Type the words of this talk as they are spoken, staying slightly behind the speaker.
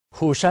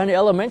Hushan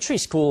Elementary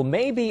School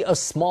may be a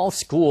small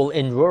school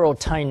in rural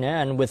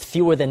Tainan with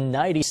fewer than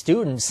 90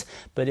 students,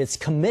 but its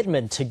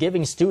commitment to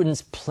giving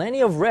students plenty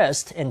of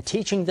rest and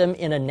teaching them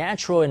in a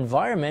natural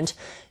environment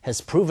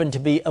has proven to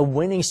be a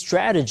winning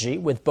strategy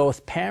with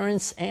both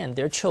parents and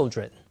their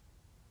children.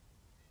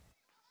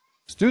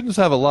 Students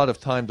have a lot of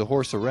time to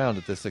horse around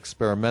at this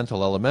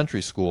experimental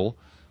elementary school,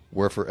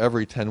 where for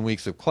every 10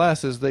 weeks of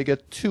classes, they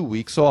get 2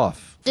 weeks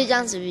off.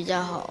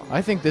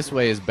 I think this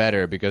way is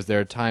better because there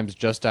are times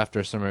just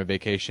after summer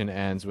vacation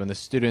ends when the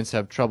students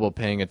have trouble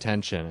paying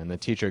attention and the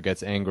teacher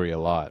gets angry a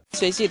lot.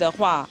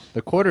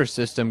 The quarter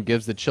system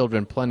gives the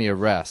children plenty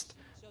of rest.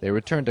 They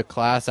return to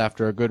class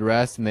after a good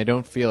rest and they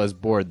don't feel as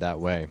bored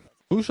that way.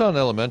 Hushan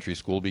Elementary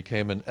School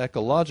became an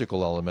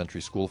ecological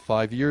elementary school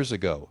 5 years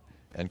ago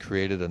and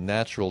created a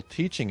natural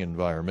teaching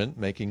environment,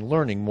 making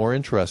learning more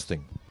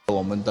interesting.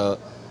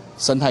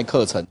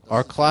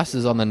 Our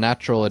classes on the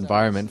natural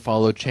environment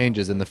follow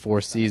changes in the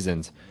 4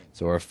 seasons,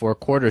 so our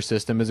 4-quarter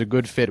system is a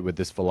good fit with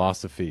this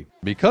philosophy.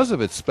 Because of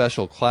its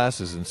special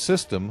classes and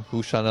system,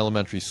 Hushan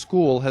Elementary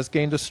School has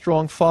gained a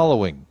strong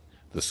following.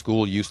 The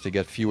school used to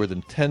get fewer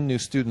than 10 new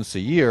students a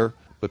year,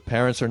 but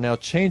parents are now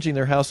changing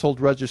their household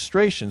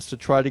registrations to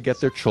try to get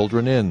their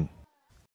children in.